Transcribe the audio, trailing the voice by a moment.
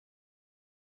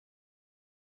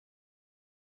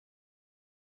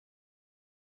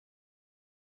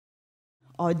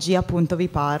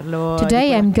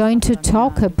Today I'm going to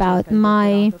talk about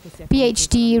my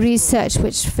PhD research,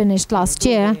 which finished last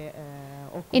year.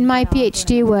 In my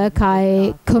PhD work,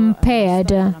 I compared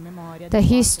the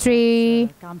history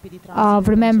of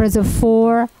remembrance of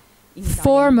 4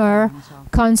 former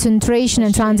concentration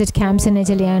and transit camps in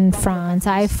Italy and France.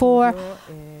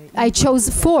 I chose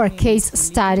 4 case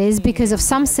studies because of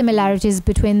some similarities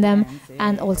between them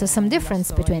and also some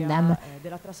difference between them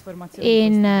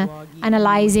in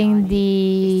analyzing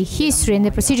the history and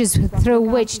the procedures through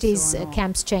which these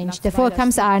camps changed. The 4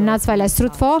 camps are Nazweiler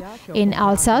Strutvo in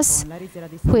Alsace,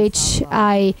 which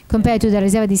I compared to the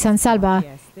Riserva di San Salva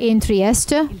in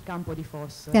Trieste,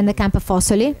 then the camp of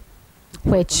Fossoli,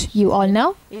 which you all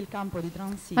know,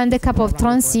 and the camp of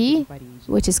Transit,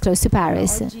 which is close to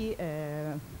Paris.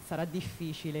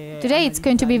 Today it's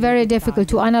going to be very difficult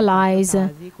to analyze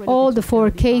all the 4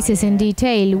 cases in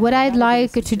detail. What I'd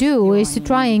like to do is to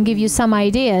try and give you some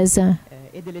ideas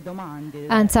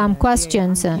and some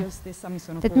questions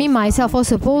that me myself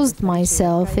also posed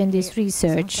myself in this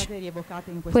research,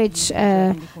 which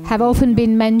have often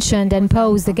been mentioned and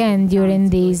posed again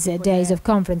during these days of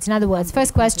conference. In other words,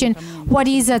 first question, what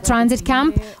is a transit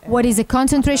camp? What is a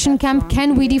concentration camp?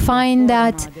 Can we define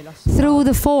that through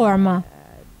the form?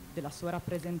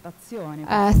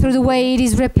 Through the way it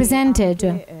is represented,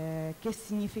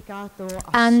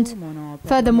 and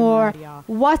furthermore,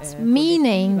 what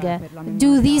meaning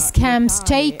do these camps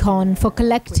take on for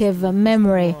collective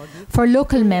memory, for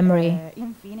local memory?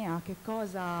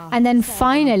 And then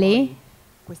finally,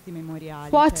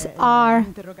 what are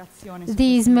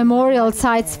these memorial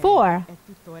sites for?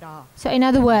 So in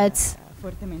other words,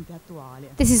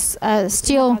 this is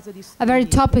still a very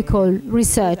topical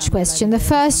research question. The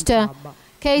first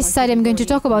case study I'm going to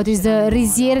talk about is the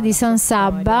Riserva di San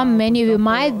Sabba. Many of you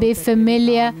might be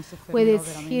familiar with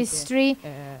its history.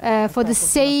 For the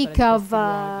sake of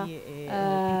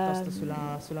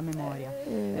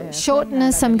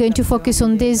shortness, I'm going to focus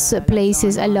on these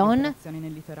places alone.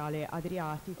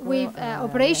 With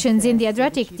operations in the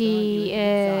Adriatic, the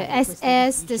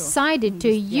SS decided to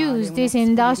use this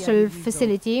industrial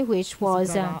facility, which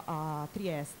was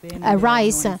a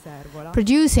rice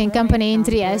producing company in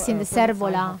Trieste, in the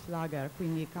Servola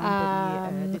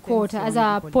quarter, as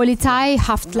a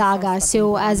Polizeihaftlager,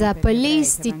 so as a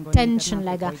police detention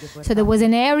lager. So there was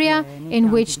an area in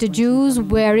which the Jews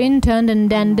were interned and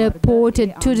then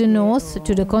deported to the north,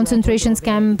 to the concentration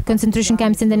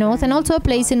camps in the north, and also a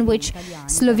place in which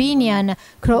Slovenian,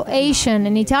 Croatian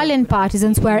and Italian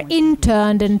partisans were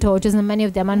interned and tortured, and many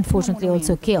of them unfortunately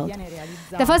also killed.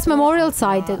 The first memorial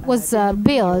site that was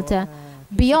built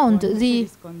beyond the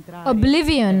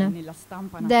oblivion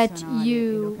that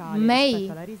you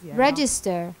may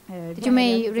register, that you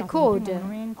may record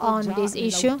on this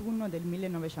issue,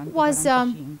 was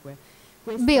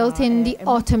built in the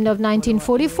autumn of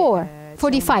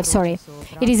 1945, sorry.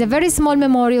 It is a very small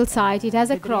memorial site. It has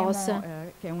a cross.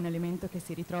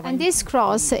 And this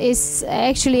cross is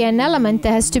actually an element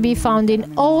that has to be found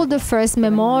in all the first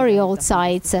memorial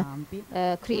sites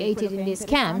created in these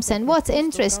camps. And what's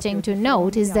interesting to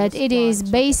note is that it is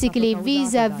basically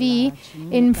vis-a-vis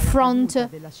in front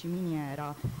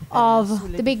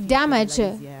of the big damage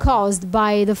caused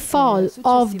by the fall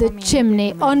of the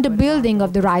chimney on the building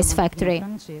of the rice factory.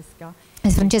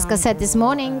 As Francesca said this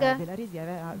morning, the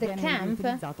camp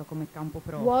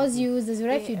was used as a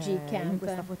refugee camp.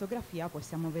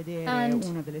 And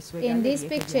in this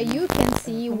picture you can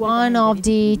see one of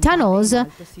the tunnels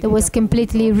that was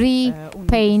completely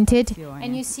repainted,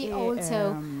 and you see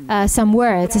also some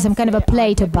words, some kind of a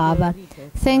plate above.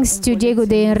 Thanks to Diego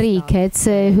de Enriquez,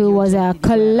 who was a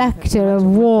collector of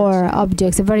war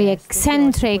objects, a very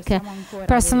eccentric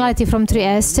personality from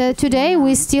Trieste, today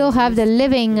we still have the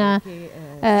living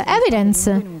evidence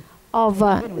of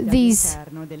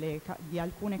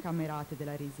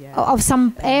of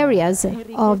some areas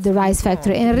of the rice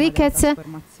factory. Enriquez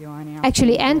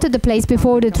actually entered the place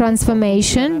before the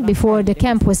transformation, before the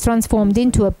camp was transformed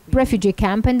into a refugee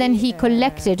camp, and then he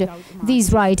collected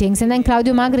these writings. And then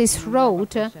Claudio Magris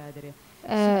wrote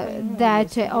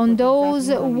that on those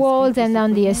walls and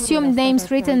on the assumed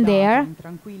names written there,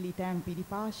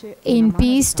 in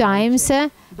peace times,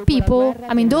 people,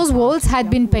 I mean, those walls had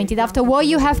been painted. After war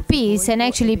you have peace, and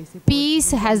actually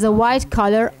peace has the white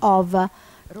color of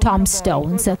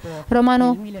tombstones.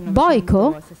 Romano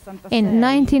Boico, in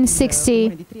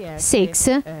 1966,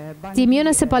 the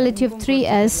municipality of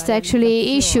Trieste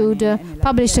actually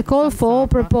published a call for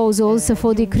proposals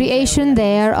for the creation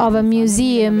there of a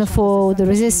museum for the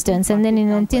resistance. And then in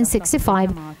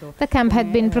 1965, the camp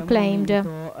had been proclaimed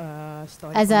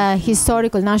as a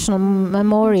historical national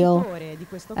memorial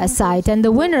site. And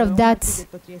the winner of that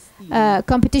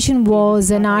competition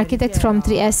was an architect from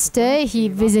Trieste. He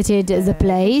visited the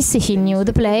place, he knew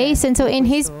the place, and so in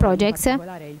his projects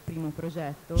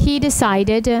he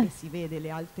decided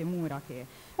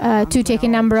to take a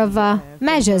number of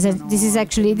measures. And this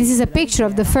is a picture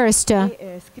of the first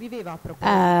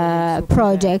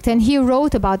project, and he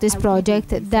wrote about this project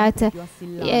that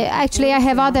actually I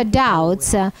have other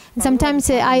doubts. Sometimes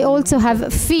I also have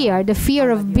the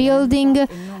fear of building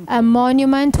a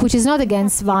monument which is not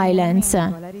against violence.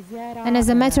 And as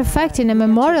a matter of fact, in a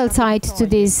memorial site to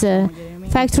this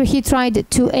factory, he tried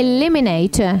to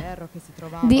eliminate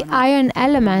the iron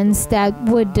elements that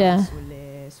would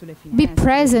be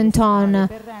present on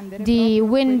the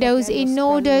windows in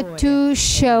order to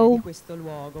show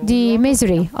the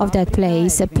misery of that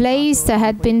place, a place that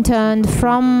had been turned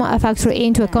from a factory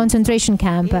into a concentration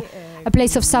camp, a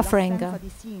place of suffering.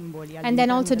 And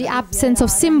then also the absence of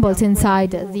symbols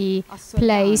inside the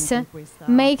place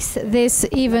makes this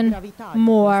even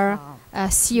more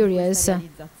serious.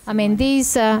 I mean,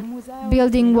 this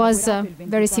building was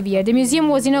very severe. The museum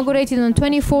was inaugurated on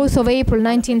 24th of April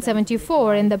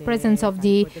 1974 in the presence of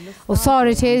the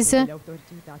authorities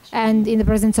and in the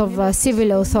presence of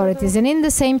civil authorities. And in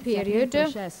the same period,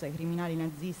 the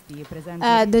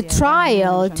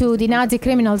trial to the Nazi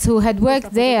criminals who had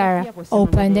worked there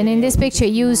opened. And in this picture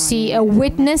you see a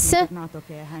witness,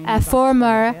 a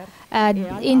former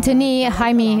internee,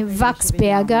 Jaime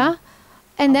Waxberger.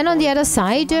 And then on the other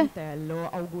side,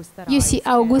 you see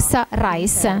Augusta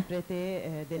Reis.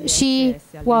 She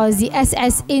was the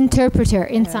SS interpreter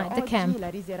inside the camp.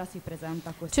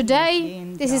 Today,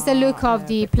 this is the look of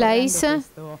the place.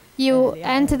 You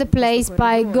enter the place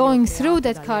by going through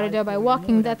that corridor, by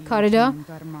walking that corridor.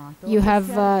 You have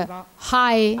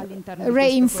high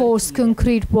reinforced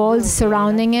concrete walls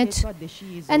surrounding it.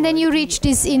 And then you reach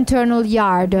this internal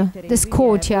yard, this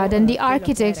courtyard, and the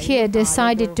architect here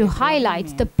decided to highlight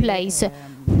the place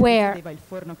where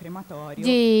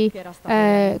the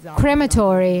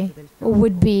crematory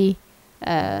would be,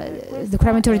 the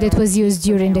crematory that was used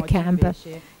during the camp.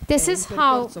 This is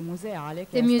how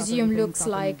the museum looks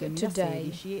like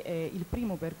today.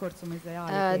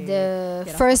 The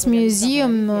first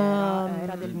museum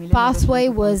pathway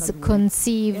was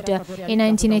conceived in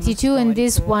 1982, and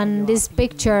this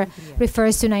picture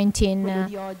refers to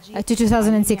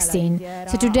 2016.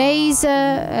 So today's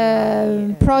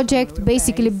project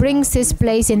basically brings this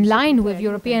place in line with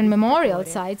European memorial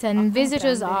sites, and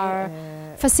visitors are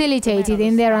facilitated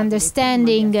in their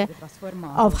understanding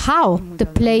of how the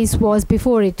place was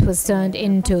before it was turned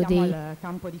into the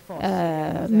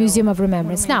Museum of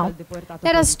Remembrance. Now,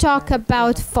 let us talk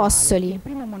about Fossoli.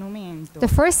 The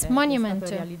first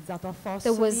monument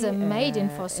that was made in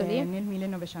Fossoli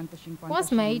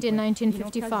was made in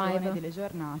 1955,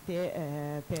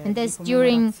 and that's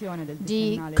during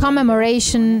the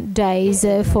commemoration days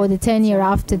for the 10 years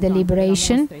after the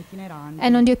liberation,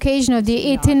 and on the occasion of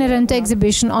the itinerant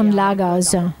exhibition on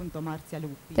Lagos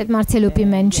that Marzia Lupi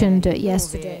mentioned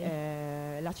yesterday.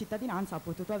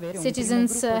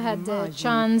 Citizens had the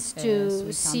chance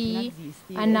to see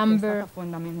a number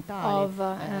of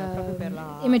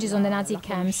images on the Nazi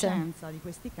camps.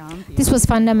 This was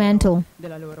fundamental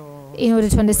in order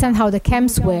to understand how the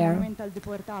camps were.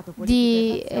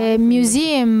 The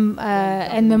museum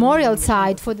and memorial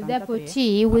site for the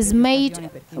devotee was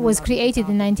created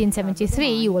in 1973.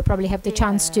 You will probably have the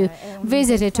chance to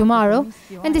visit it tomorrow.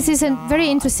 And this is a very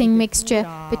interesting mixture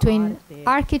between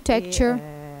architecture,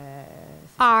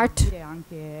 art.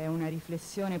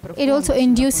 It also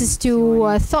induces to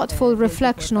a thoughtful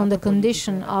reflection on the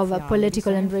condition of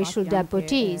political and racial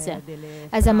deportees.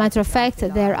 As a matter of fact,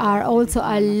 there are also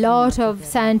a lot of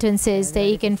sentences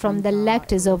taken from the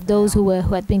lectures of those who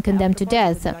had been condemned to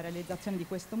death.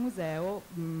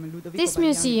 This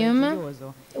museum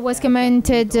was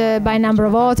commented by a number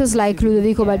of authors like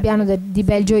Ludovico Balbiano di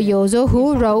Belgioioso,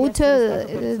 who wrote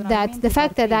that the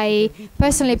fact that I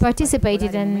personally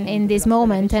participated in this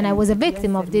moment, and I was a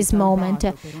victim of this moment,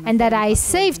 and that I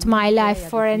saved my life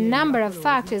for a number of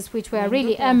factors which were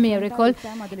really a miracle,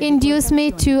 induced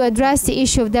me to address the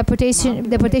issue of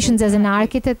deportations as an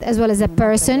architect as well as a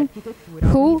person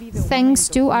who, thanks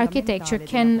to architecture,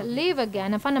 can live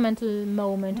again a fundamental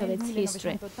moment of its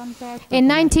history. In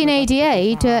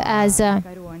 1988, as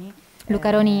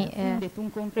Lucaroni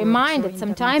reminded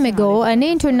some time ago, an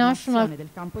international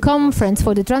conference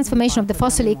for the transformation of the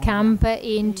Fossoli camp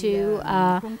into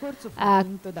a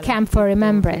camp for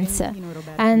remembrance.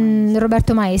 And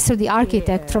Roberto Maestro, the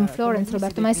architect from Florence,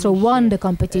 Roberto Maestro, won the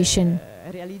competition.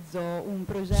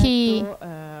 he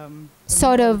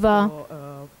sort of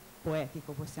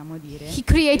he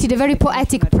created a very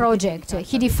poetic project.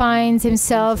 He defines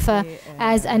himself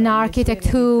as an architect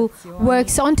who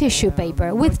works on tissue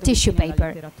paper, with tissue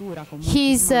paper.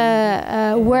 His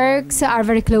works are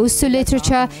very close to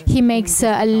literature. He makes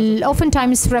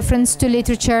oftentimes reference to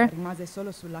literature.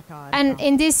 And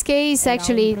in this case,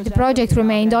 actually, the project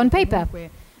remained on paper.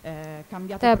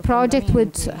 The project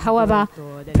would, however,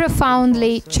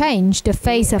 profoundly change the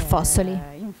face of Fossoli,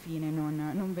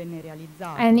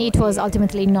 and it was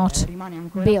ultimately not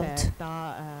built.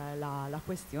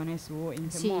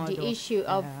 See, the issue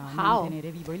of how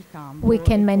we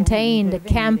can maintain the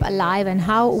camp alive and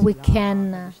how we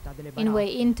can, in a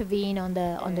way, intervene on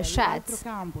the sheds.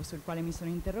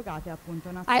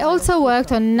 I also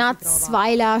worked on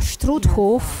Natzweiler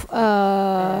Struthof,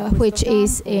 which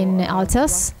is in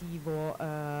Alsace.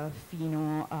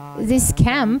 This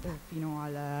camp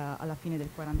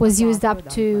was used up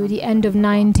to the end of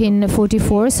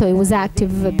 1944, so it was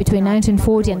active between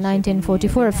 1940 and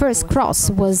 1944. A first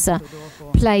cross was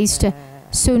placed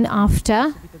soon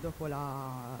after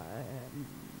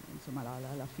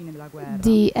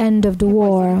the end of the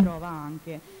war.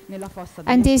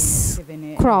 And this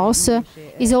cross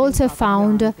is also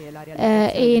found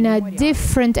in a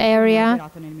different area.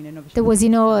 There was,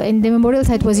 in the memorial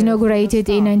site was inaugurated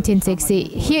in 1960.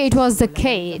 Here it was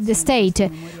the state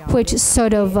which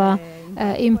sort of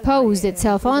imposed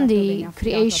itself on the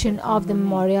creation of the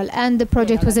memorial, and the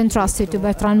project was entrusted to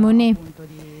Bertrand Monet.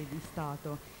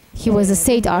 He was a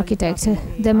state architect.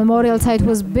 The memorial site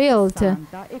was built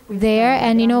there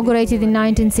and inaugurated in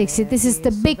 1960. This is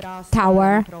the big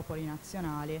tower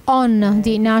on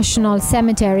the National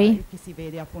Cemetery,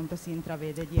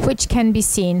 which can be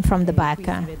seen from the back.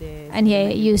 And here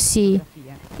you see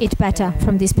it better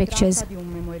from these pictures.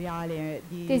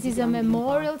 This is a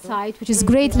memorial site which is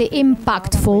greatly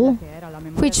impactful,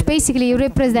 which basically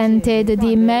represented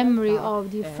the memory of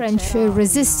the French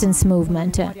resistance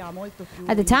movement.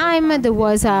 At the time, there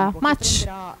was a much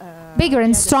bigger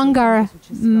and stronger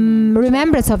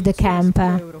remembrance of the camp.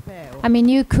 I mean,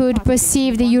 you could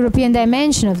perceive the European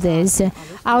dimension of this.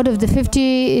 Out of the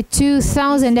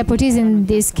 52,000 deportees in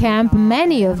this camp,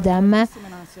 many of them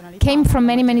came from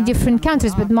many different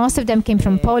countries, but most of them came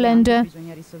from Poland,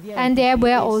 and there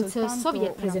were also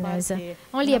Soviet prisoners.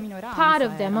 Only a part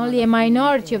of them, only a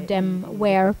minority of them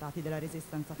were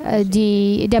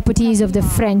the deportees of the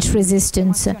French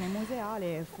resistance.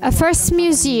 A first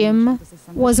museum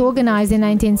was organized in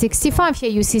 1965. Here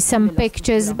you see some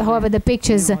pictures, however the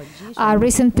pictures are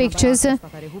recent pictures.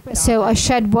 So a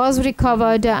shed was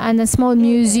recovered and a small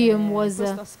museum was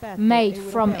made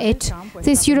from it.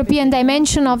 This European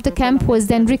dimension of the camp was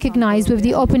then recognized with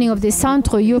the opening of the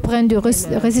Centre Européen de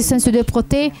Résistance de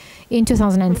Deportés in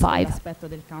 2005.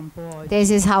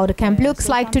 This is how the camp looks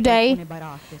like today.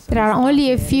 There are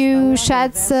only a few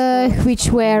sheds which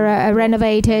were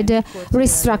renovated,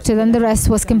 restructured, and the rest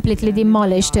was completely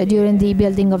demolished during the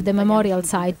building of the memorial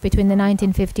site between the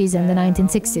 1950s and the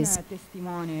 1960s.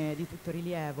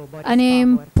 An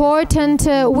important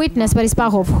witness, Boris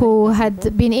Parov, who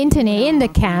had been interning in the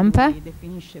camp,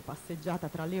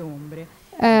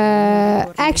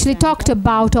 actually talked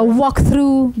about a walk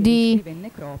through the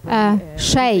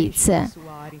shades,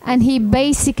 and he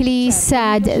basically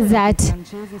said that,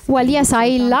 well, yes,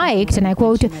 I liked, and I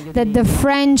quote, that the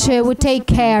French would take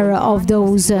care of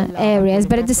those areas,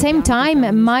 but at the same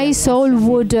time my soul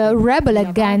would rebel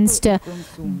against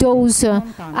those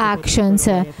actions,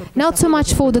 not so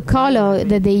much for the color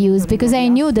that they used, because I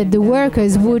knew that the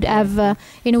workers would have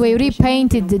in a way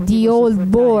repainted the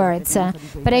old boards,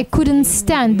 but I couldn't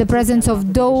stand the presence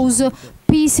of those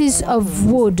pieces of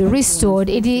wood restored.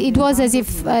 It was as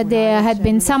if there had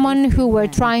been someone who were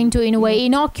trying to, in a way,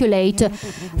 inoculate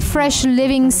fresh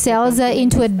living cells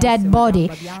into a dead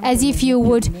body, as if you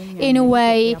would, in a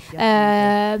way,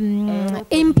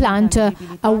 implant a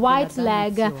white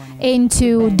leg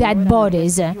into dead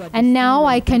bodies. And now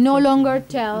I can no longer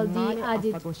tell the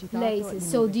added places.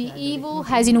 So the evil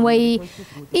has, in a way,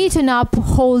 eaten up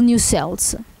whole new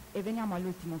cells.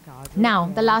 Now,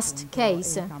 the last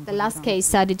case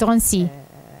study, Drancy.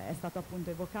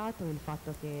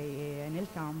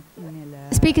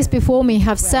 Speakers before me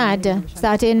have said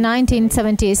that in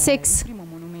 1976,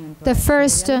 the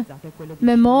first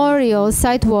memorial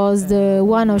site was the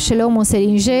one of Shlomo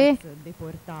Selinger,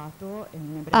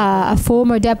 a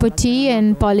former deputy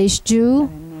and Polish Jew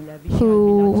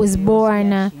who was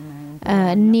born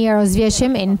near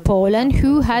Oswiecim in Poland,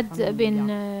 who had been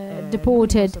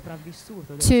deported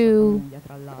to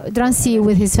Drancy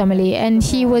with his family, and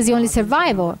he was the only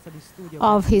survivor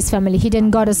of his family. He then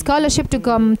got a scholarship to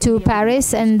come to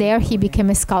Paris, and there he became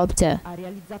a sculptor.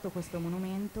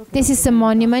 This is a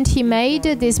monument he made.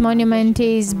 This monument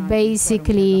is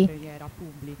basically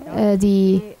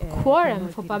the quorum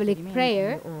for public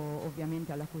prayer,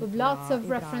 with lots of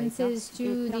references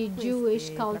to the Jewish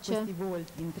culture.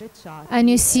 And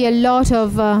you see a lot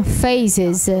of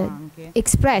faces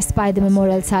expressed by the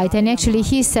memorial site. And actually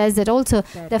he says that also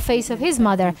the face of his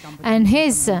mother and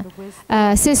his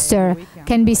sister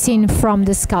can be seen from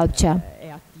the sculpture.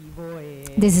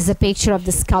 This is a picture of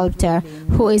the sculptor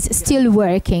who is still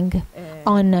working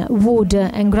on wood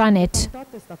and granite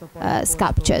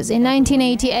sculptures. In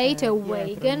 1988, a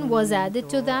wagon was added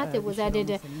to that. It was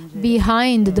added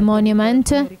behind the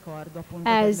monument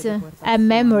as a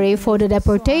memory for the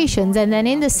deportations. And then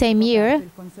in the same year,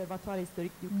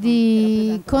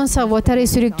 the Conservatoire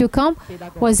Historique du Camp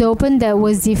was opened. That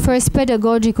was the first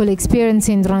pedagogical experience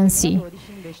in Drancy.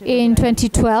 In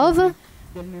 2012,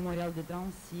 the Memorial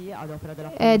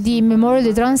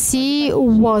de Drancy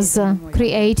was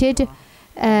created,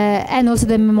 and also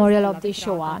the Memorial of the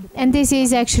Shoah. And this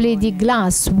is actually the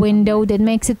glass window that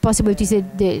makes it possible to see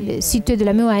the Cité de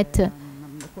la Muette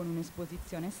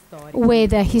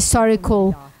with a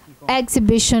historical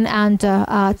exhibition and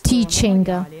teaching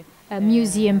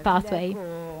museum pathway.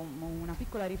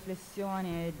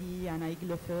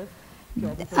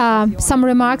 Some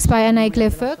remarks by Anna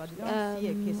Glefeu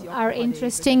are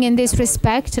interesting in this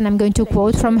respect, and I'm going to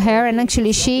quote from her. And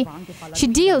actually she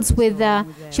deals with,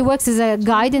 she works as a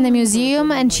guide in the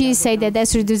museum, and she said that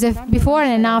there's a before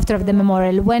and after of the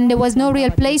memorial. When there was no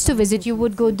real place to visit, you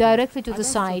would go directly to the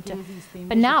site.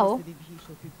 But now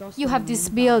you have this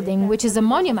building, which is a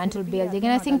monumental building,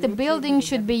 and I think the building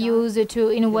should be used to,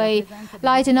 in a way,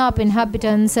 lighten up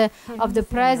inhabitants of the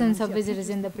presence of visitors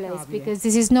in the place, because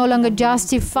this is no longer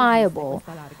justifiable,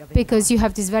 because you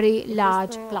have this very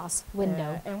large glass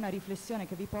window.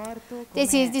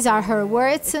 These are her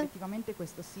words,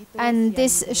 and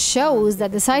this shows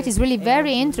that the site is really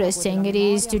very interesting. It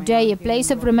is today a place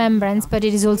of remembrance, but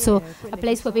it is also a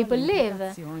place where people live,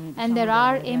 and there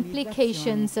are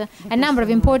implications, a number of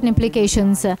important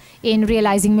implications in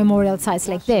realizing memorial sites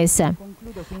like this.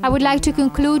 I would like to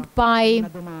conclude by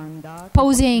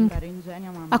posing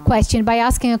a question, by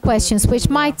asking a question which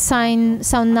might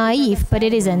sound naive, but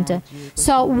it isn't.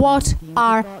 So what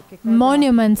are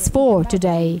monuments for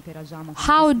today?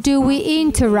 How do we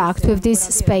interact with these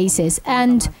spaces?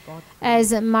 And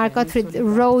as Mark Gottfried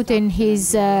wrote in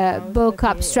his book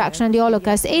Abstraction and the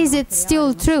Holocaust, is it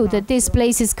still true that these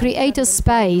places create a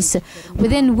space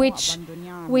within which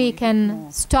we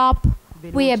can stop,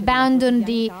 we abandon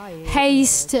the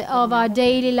haste of our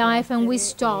daily life, and we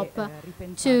stop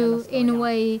to, in a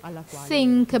way,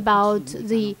 think about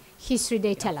the history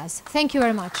they tell us? Thank you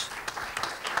very much.